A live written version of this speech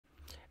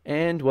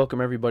And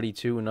welcome everybody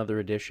to another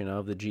edition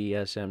of the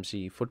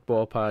GSMC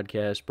Football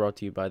Podcast, brought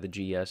to you by the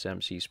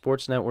GSMC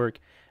Sports Network.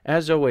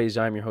 As always,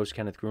 I'm your host,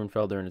 Kenneth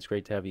Grunfelder, and it's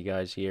great to have you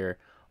guys here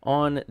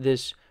on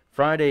this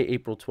Friday,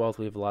 April 12th.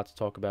 We have a lot to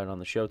talk about on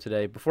the show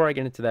today. Before I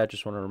get into that,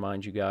 just want to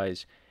remind you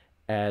guys,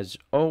 as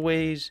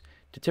always,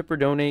 to tip or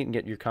donate and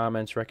get your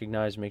comments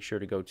recognized, make sure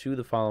to go to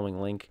the following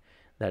link.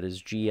 That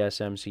is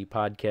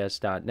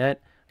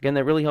gsmcpodcast.net. Again,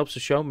 that really helps the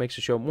show, makes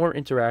the show more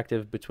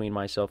interactive between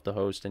myself, the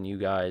host, and you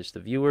guys, the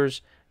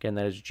viewers. Again,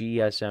 that is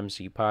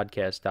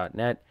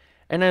gsmcpodcast.net.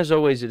 And as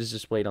always, it is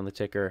displayed on the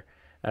ticker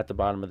at the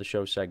bottom of the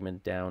show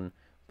segment down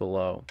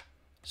below.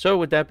 So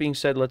with that being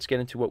said, let's get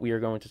into what we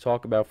are going to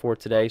talk about for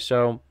today.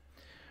 So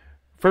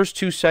first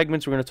two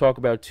segments, we're going to talk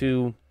about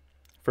two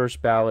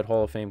first ballot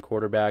Hall of Fame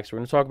quarterbacks. We're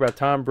going to talk about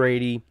Tom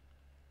Brady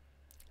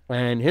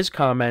and his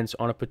comments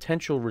on a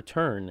potential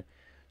return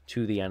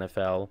to the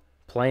NFL,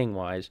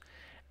 playing-wise.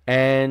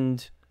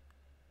 And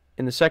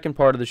in the second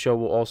part of the show,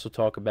 we'll also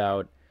talk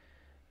about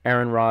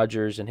Aaron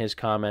Rodgers and his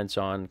comments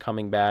on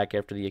coming back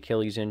after the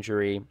Achilles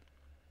injury.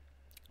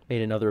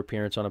 Made another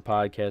appearance on a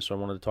podcast, so I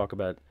wanted to talk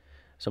about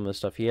some of the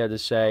stuff he had to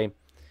say.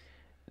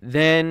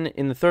 Then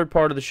in the third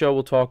part of the show,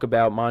 we'll talk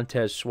about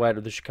Montez Sweat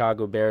of the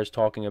Chicago Bears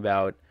talking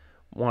about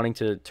wanting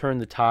to turn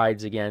the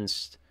tides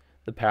against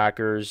the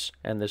Packers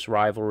and this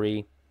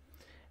rivalry.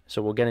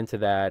 So we'll get into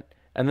that.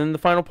 And then the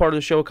final part of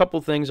the show, a couple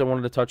of things I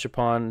wanted to touch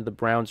upon. The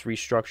Browns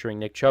restructuring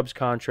Nick Chubb's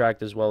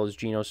contract, as well as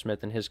Geno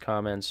Smith and his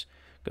comments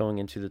going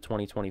into the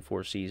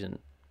 2024 season.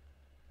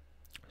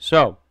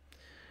 So,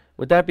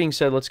 with that being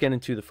said, let's get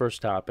into the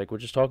first topic,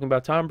 which is talking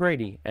about Tom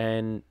Brady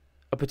and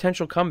a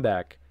potential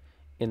comeback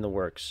in the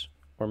works,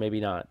 or maybe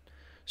not.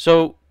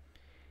 So,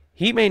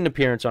 he made an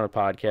appearance on a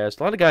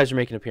podcast. A lot of guys are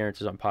making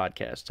appearances on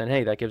podcasts, and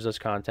hey, that gives us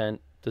content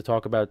to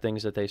talk about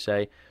things that they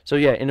say. So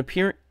yeah, in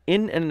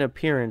an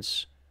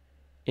appearance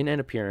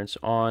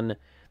on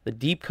the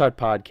Deep Cut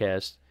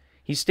podcast,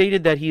 he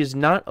stated that he is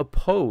not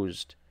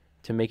opposed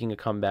to making a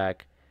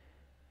comeback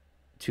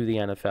to the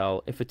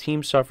NFL if a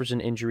team suffers an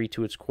injury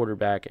to its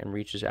quarterback and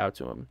reaches out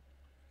to him.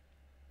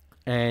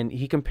 And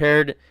he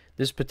compared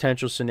this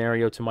potential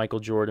scenario to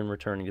Michael Jordan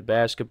returning to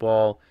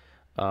basketball.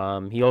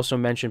 He also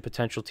mentioned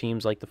potential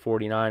teams like the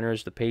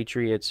 49ers, the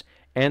Patriots,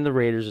 and the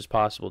Raiders as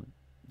possible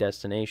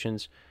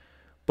destinations.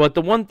 But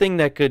the one thing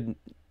that could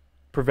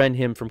prevent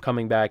him from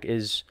coming back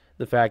is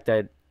the fact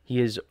that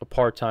he is a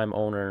part-time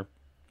owner.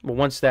 Well,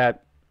 once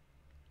that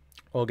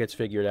all gets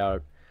figured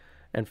out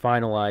and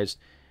finalized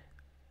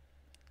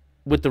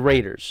with the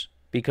Raiders,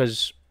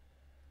 because,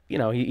 you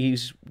know,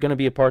 he's going to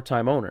be a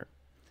part-time owner.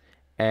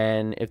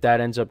 And if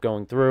that ends up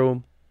going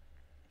through,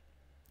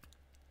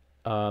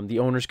 the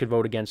owners could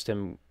vote against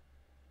him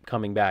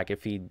coming back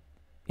if he,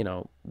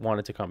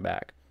 wanted to come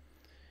back.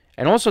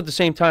 And also at the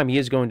same time, he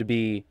is going to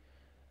be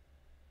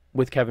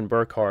with Kevin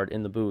Burkhardt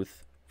in the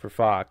booth for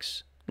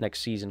Fox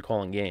next season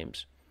calling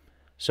games.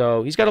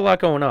 So he's got a lot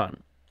going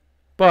on.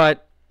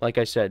 But, like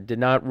I said, did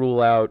not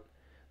rule out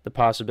the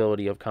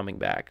possibility of coming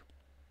back.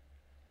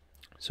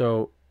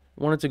 So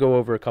I wanted to go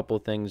over a couple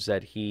of things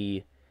that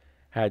he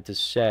had to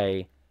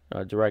say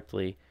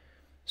directly.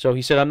 So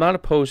he said, I'm not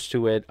opposed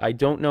to it. I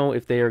don't know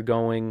if they are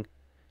going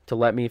to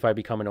let me if I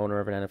become an owner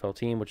of an NFL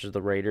team, which is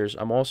the Raiders.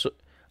 I'm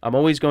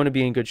always going to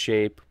be in good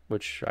shape,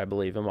 which I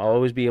believe him. I'll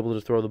always be able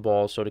to throw the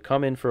ball. So to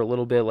come in for a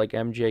little bit like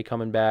MJ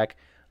coming back,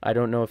 I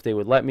don't know if they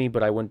would let me,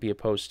 but I wouldn't be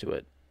opposed to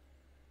it.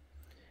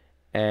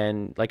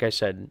 And like I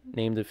said,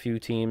 named a few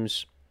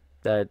teams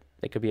that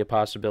it could be a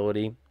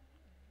possibility.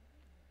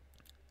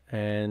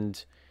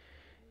 And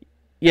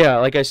yeah,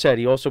 like I said,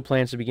 he also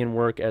plans to begin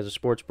work as a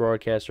sports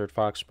broadcaster at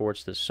Fox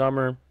Sports this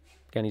summer.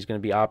 Again, he's going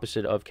to be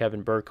opposite of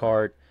Kevin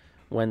Burkhardt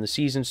when the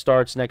season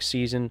starts next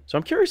season. So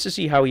I'm curious to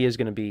see how he is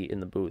going to be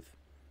in the booth.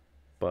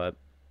 But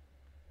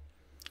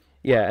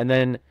yeah, and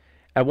then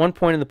at one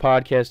point in the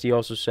podcast, he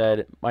also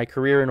said, my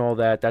career and all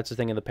that, that's a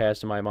thing in the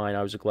past in my mind.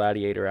 I was a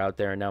gladiator out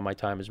there, and now my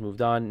time has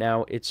moved on.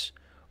 Now it's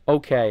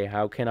okay.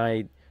 How can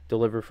I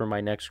deliver for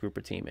my next group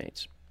of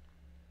teammates?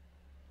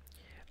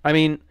 I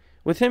mean,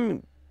 with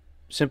him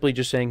simply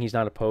just saying he's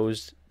not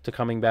opposed to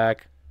coming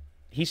back,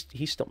 he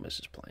still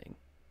misses playing.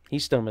 He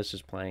still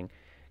misses playing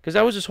because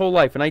that was his whole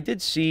life. And I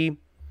did see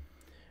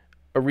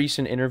a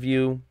recent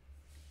interview.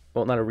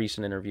 Well, not a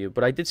recent interview,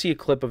 but I did see a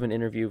clip of an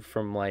interview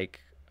from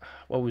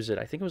what was it?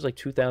 I think it was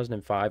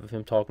 2005 of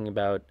him talking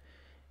about,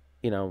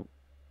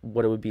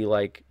 what it would be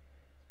like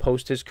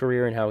post his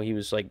career and how he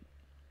was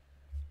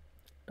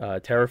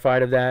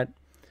terrified of that.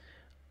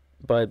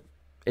 But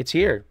it's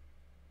here,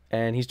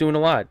 and he's doing a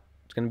lot.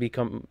 He's going to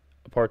become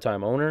a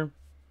part-time owner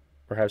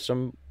or have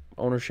some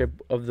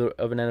ownership of an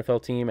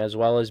NFL team as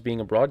well as being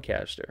a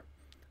broadcaster.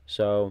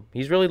 So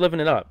he's really living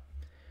it up.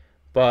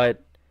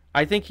 But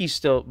I think he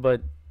still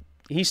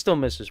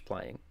misses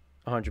playing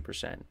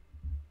 100%.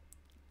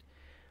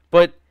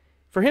 But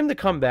for him to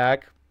come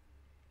back,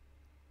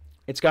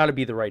 it's got to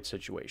be the right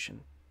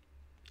situation.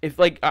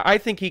 I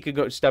think he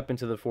could step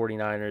into the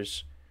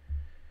 49ers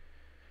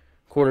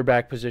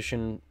quarterback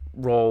position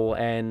role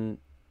and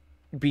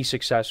be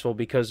successful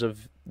because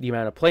of the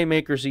amount of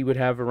playmakers he would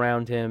have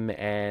around him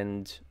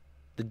and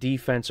the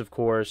defense, of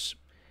course.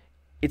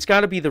 It's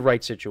got to be the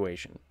right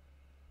situation.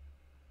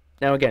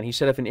 Now, again, he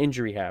said if an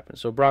injury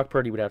happens, so Brock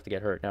Purdy would have to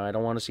get hurt. Now, I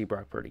don't want to see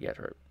Brock Purdy get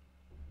hurt.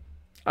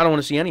 I don't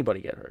want to see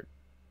anybody get hurt.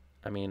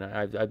 I mean,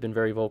 I've been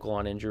very vocal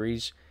on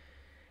injuries,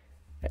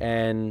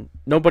 and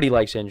nobody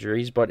likes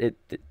injuries, but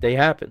they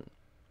happen.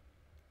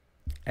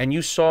 And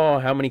you saw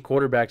how many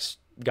quarterbacks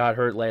got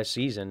hurt last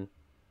season.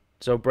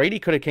 So Brady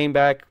could have came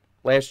back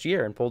last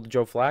year and pulled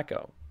Joe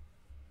Flacco.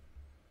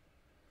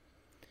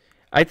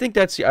 I think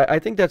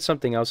that's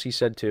something else he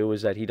said too,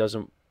 is that he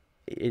doesn't.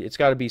 It's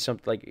got to be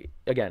something like,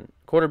 again,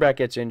 quarterback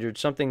gets injured,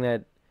 something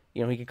that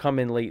he could come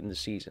in late in the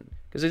season,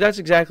 because that's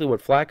exactly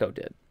what Flacco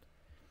did.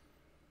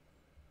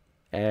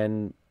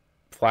 And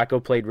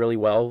Flacco played really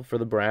well for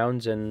the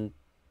Browns, and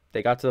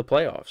they got to the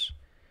playoffs.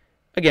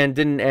 Again,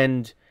 didn't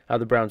end how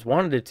the Browns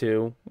wanted it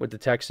to, with the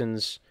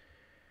Texans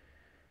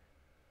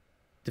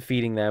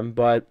defeating them,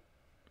 but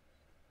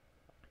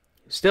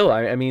still,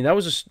 I mean, that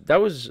was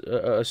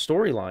a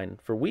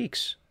storyline for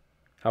weeks,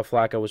 how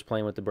Flacco was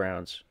playing with the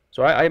Browns.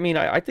 So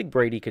I think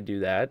Brady could do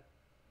that,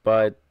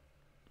 but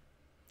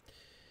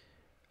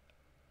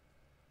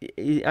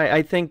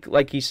I think,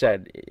 like he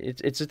said,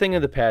 it's a thing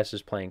of the past,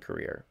 his playing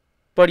career,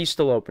 but he's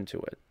still open to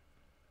it.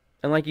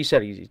 And like you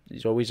said,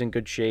 he's always in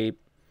good shape,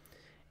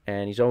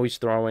 and he's always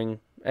throwing,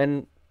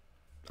 and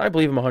I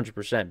believe him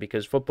 100%,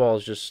 because football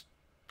is just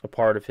a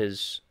part of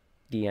his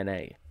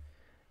DNA,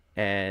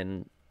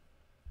 and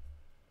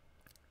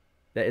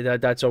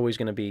that's always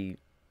going to be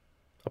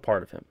a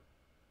part of him.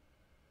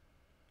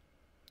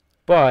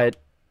 But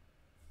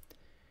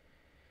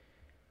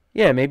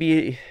yeah,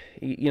 maybe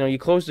you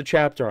close the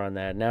chapter on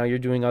that. Now you're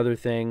doing other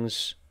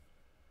things.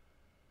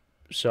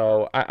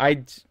 So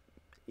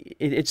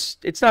it's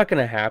not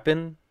going to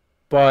happen,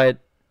 but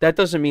that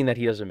doesn't mean that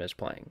he doesn't miss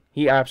playing.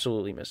 He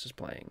absolutely misses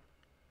playing.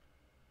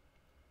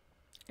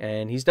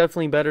 And he's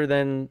definitely better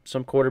than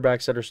some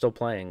quarterbacks that are still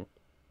playing.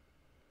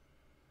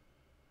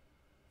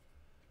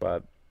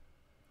 But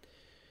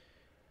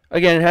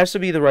again, it has to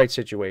be the right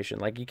situation.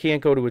 Like, you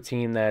can't go to a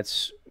team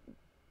that's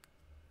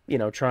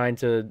trying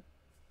to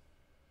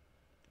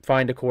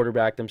find a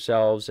quarterback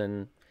themselves,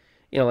 and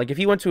like if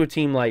he went to a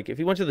team, like if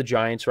he went to the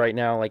Giants right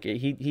now, like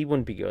he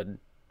wouldn't be good.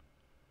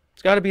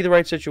 It's got to be the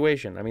right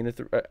situation. I mean,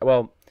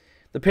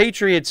 the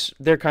Patriots,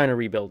 they're kind of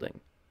rebuilding.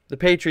 The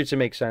Patriots, it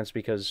makes sense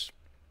because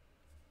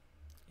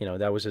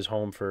that was his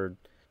home for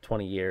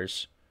 20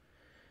 years,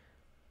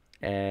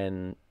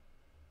 and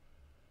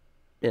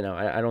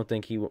I don't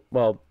think he.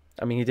 Well,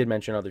 I mean, he did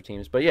mention other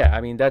teams, but yeah,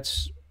 I mean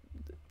that's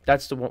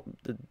the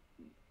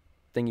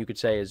thing you could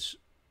say is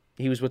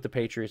he was with the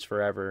Patriots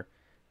forever.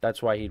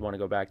 That's why he'd want to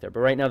go back there. But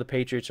right now, the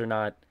Patriots are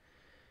not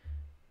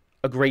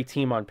a great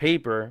team on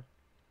paper.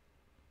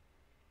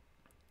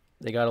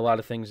 They got a lot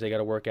of things they got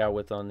to work out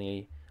with on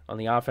the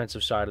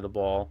offensive side of the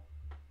ball.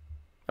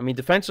 I mean,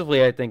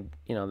 defensively, I think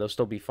they'll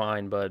still be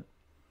fine, but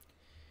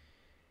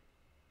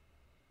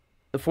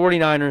the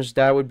 49ers,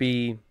 that would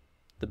be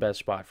the best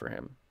spot for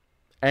him.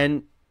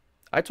 And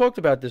I talked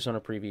about this on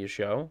a previous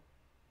show.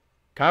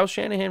 Kyle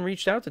Shanahan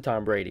reached out to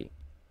Tom Brady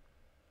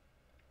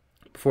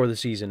before the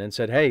season and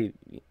said, hey,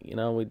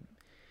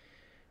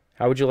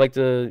 how would you like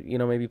to,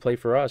 maybe play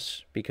for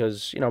us?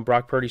 Because,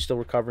 Brock Purdy's still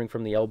recovering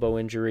from the elbow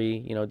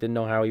injury, didn't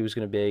know how he was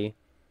going to be.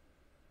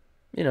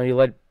 You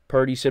let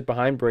Purdy sit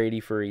behind Brady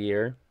for a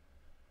year.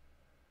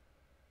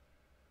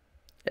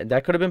 And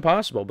that could have been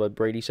possible, but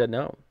Brady said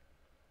no.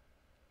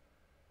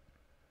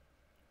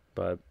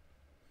 But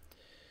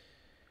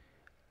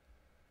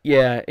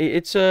yeah,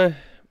 it's a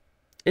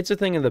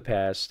thing of the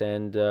past,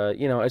 and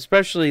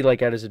especially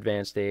like at his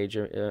advanced age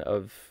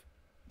of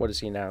what is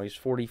he now? He's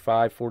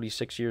 45,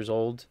 46 years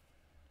old.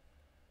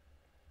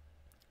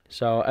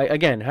 So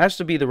again, has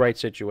to be the right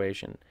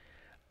situation.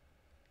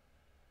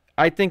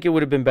 I think it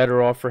would have been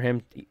better off for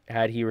him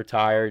had he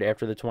retired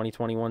after the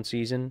 2021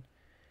 season.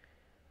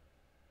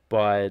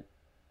 But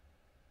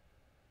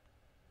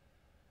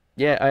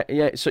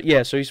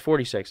so he's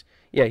 46.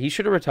 Yeah, he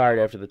should have retired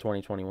after the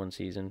 2021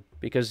 season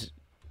because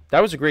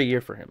that was a great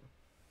year for him.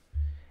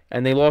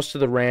 And they lost to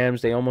the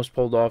Rams. They almost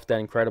pulled off that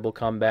incredible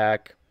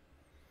comeback.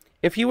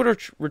 If he would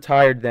have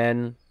retired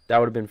then, that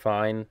would have been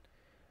fine.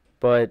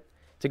 But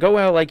to go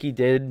out like he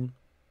did,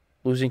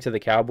 losing to the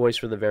Cowboys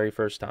for the very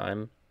first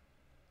time,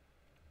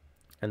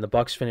 and the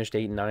Bucs finished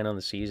 8-9 on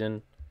the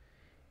season,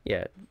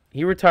 yeah,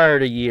 he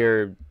retired a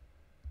year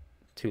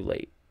too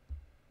late.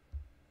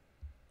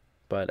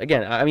 But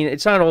again, I mean,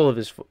 it's not all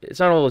his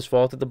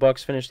fault that the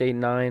Bucs finished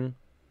 8-9,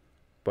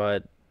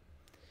 but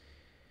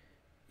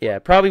yeah,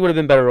 probably would have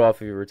been better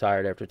off if he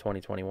retired after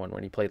 2021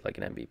 when he played like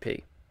an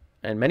MVP.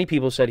 And many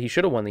people said he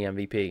should have won the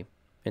MVP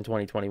in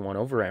 2021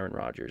 over Aaron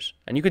Rodgers.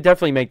 And you could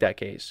definitely make that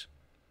case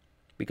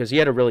because he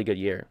had a really good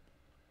year.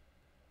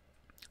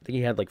 I think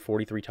he had like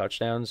 43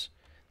 touchdowns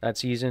that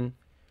season.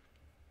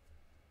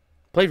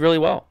 Played really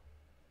well.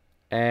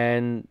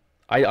 And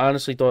I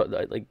honestly thought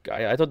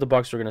I thought the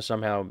Bucs were going to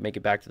somehow make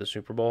it back to the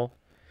Super Bowl.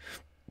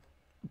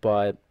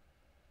 But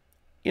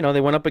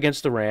they went up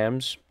against the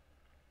Rams,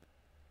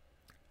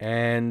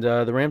 and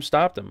the Rams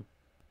stopped them.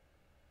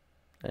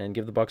 And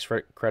give the Bucs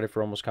credit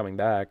for almost coming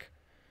back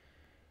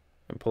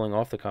and pulling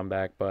off the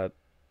comeback, but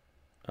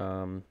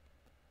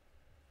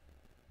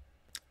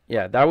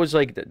yeah, that was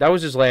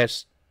his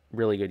last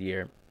really good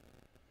year.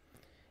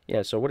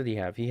 Yeah, so what did he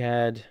have? He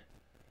had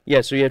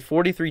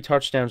 43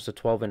 touchdowns to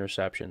 12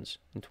 interceptions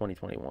in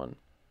 2021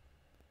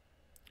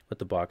 with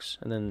the Bucs.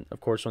 And then,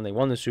 of course, when they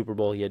won the Super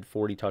Bowl, he had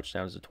 40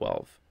 touchdowns to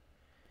 12.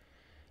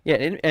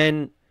 Yeah,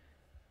 and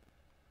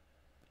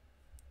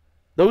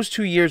those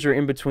 2 years are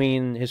in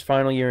between his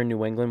final year in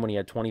New England when he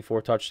had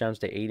 24 touchdowns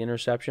to 8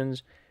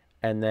 interceptions.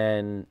 And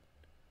then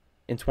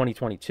in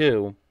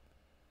 2022,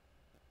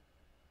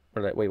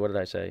 what did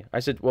I say?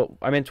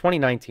 I meant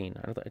 2019.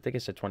 I think I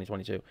said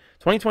 2022.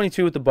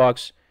 2022 with the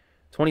Bucs,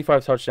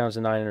 25 touchdowns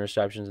and 9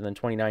 interceptions. And then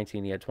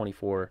 2019, he had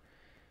 24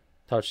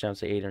 touchdowns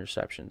to 8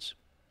 interceptions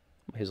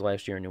his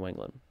last year in New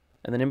England.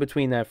 And then in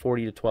between that,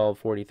 40 to 12,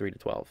 43 to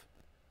 12.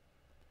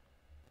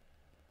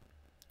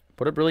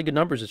 Put up really good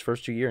numbers his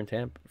first 2 years in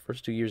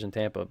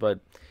Tampa.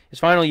 But his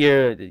final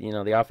year,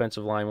 the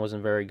offensive line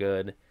wasn't very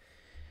good.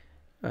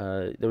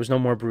 There was no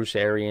more Bruce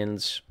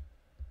Arians.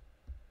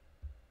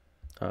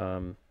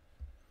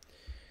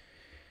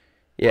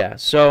 Yeah,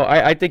 so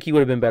I think he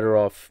would have been better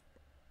off.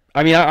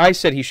 I mean, I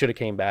said he should have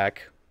came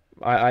back.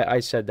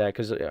 I said that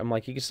because I'm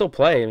like, he can still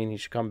play. I mean, he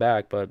should come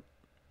back.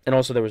 And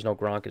also there was no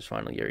Gronk his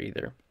final year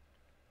either.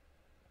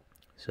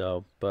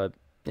 So, but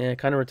yeah,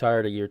 kind of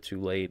retired a year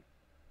too late.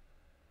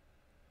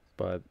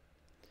 But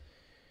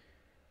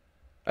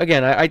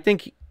again, I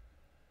think,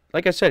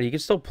 like I said, he can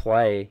still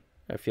play.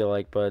 I feel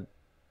like, but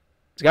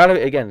it's got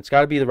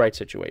to be the right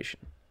situation.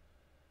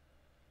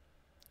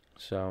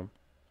 So,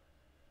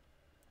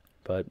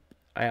 but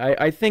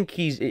I think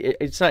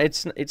it's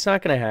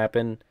not going to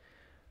happen,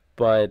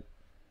 but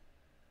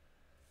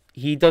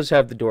he does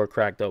have the door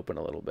cracked open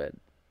a little bit.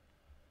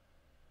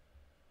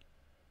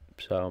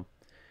 So,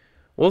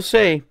 we'll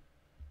see.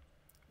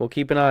 We'll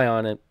keep an eye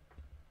on it.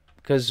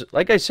 Because,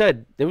 like I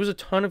said, there was a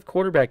ton of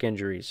quarterback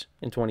injuries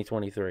in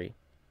 2023.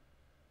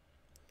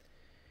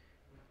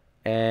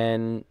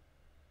 And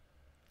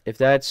if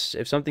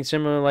something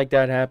similar like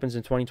that happens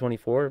in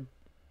 2024, and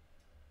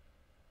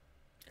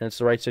it's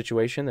the right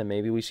situation, then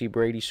maybe we see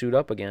Brady suit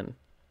up again.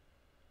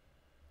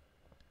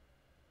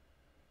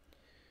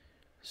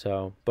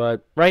 So,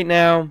 but right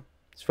now,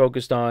 it's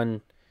focused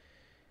on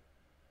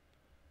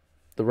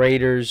the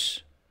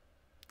Raiders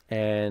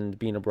and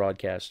being a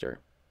broadcaster.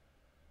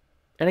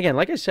 And again,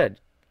 like I said,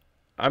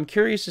 I'm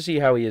curious to see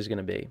how he is going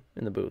to be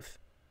in the booth.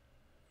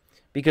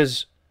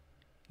 Because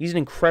he's an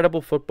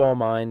incredible football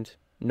mind,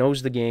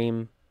 knows the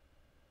game.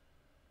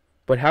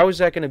 But how is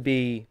that going to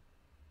be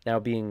now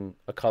being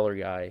a color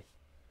guy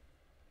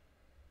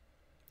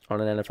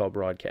on an NFL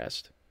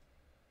broadcast?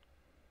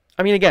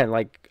 I mean, again,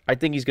 I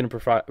think he's going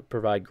to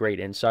provide great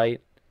insight.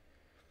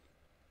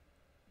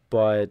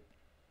 But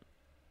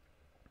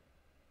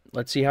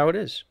let's see how it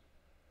is.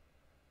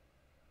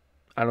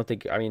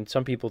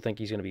 Some people think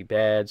he's going to be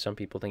bad. Some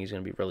people think he's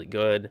going to be really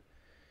good.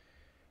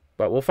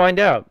 But we'll find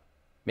out.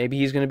 Maybe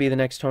he's going to be the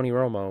next Tony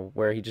Romo,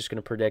 where he's just going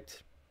to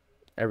predict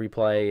every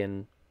play.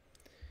 And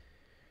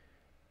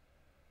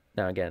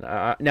now, again,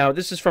 now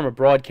this is from a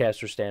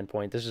broadcaster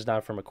standpoint. This is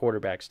not from a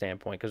quarterback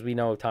standpoint, because we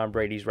know Tom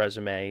Brady's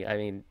resume. I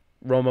mean,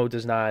 Romo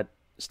does not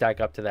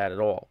stack up to that at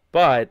all.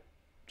 But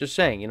just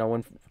saying,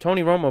 when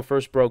Tony Romo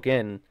first broke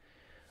in,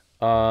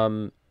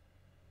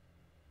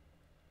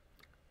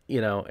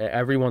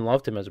 everyone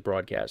loved him as a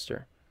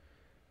broadcaster.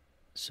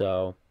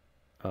 So,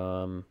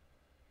 we'll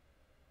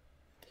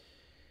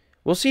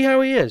see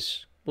how he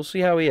is.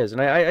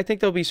 And I think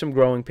there'll be some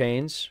growing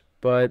pains,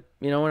 but,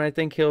 and I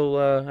think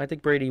I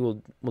think Brady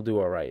will do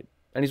all right.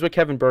 And he's with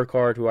Kevin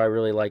Burkhardt, who I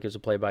really like as a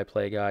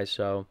play-by-play guy.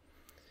 So,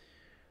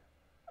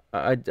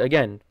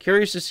 again,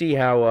 curious to see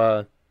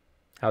how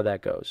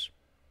that goes.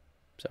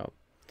 So,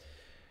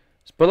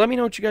 but let me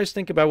know what you guys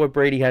think about what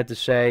Brady had to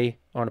say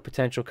on a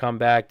potential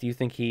comeback. Do you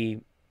think he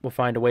will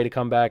find a way to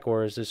come back,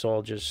 or is this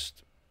all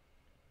just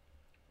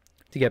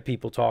to get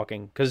people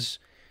talking? Because,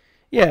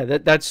 yeah,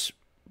 that's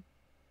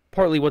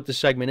partly what the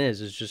segment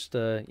is just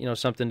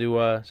something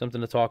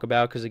to talk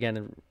about. Because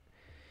again,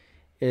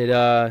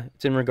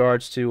 it's in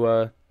regards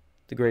to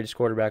the greatest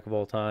quarterback of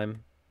all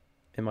time,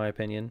 in my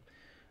opinion.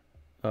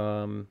 I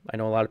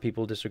know a lot of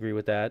people disagree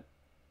with that.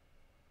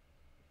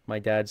 My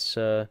dad's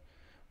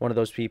one of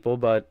those people,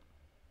 but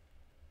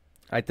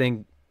I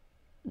think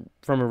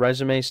from a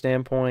resume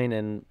standpoint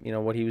and,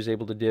 what he was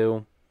able to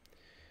do,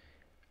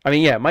 I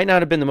mean, yeah, it might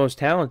not have been the most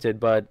talented,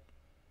 but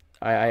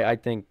I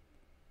think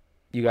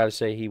you got to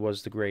say he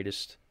was the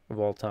greatest of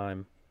all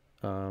time.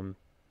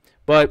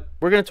 But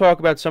we're going to talk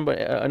about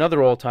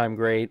another all-time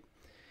great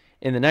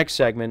in the next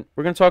segment.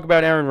 We're going to talk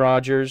about Aaron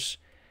Rodgers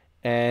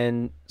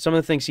and some of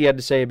the things he had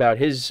to say about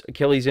his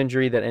Achilles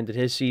injury that ended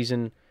his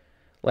season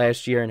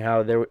last year, and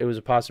how it was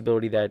a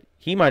possibility that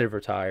he might have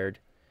retired.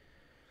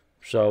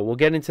 So we'll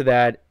get into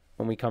that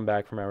when we come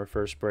back from our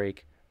first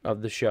break.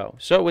 of the show.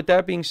 So with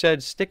that being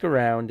said, stick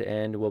around,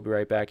 and we'll be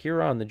right back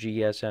here on the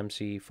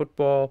GSMC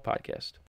Football Podcast.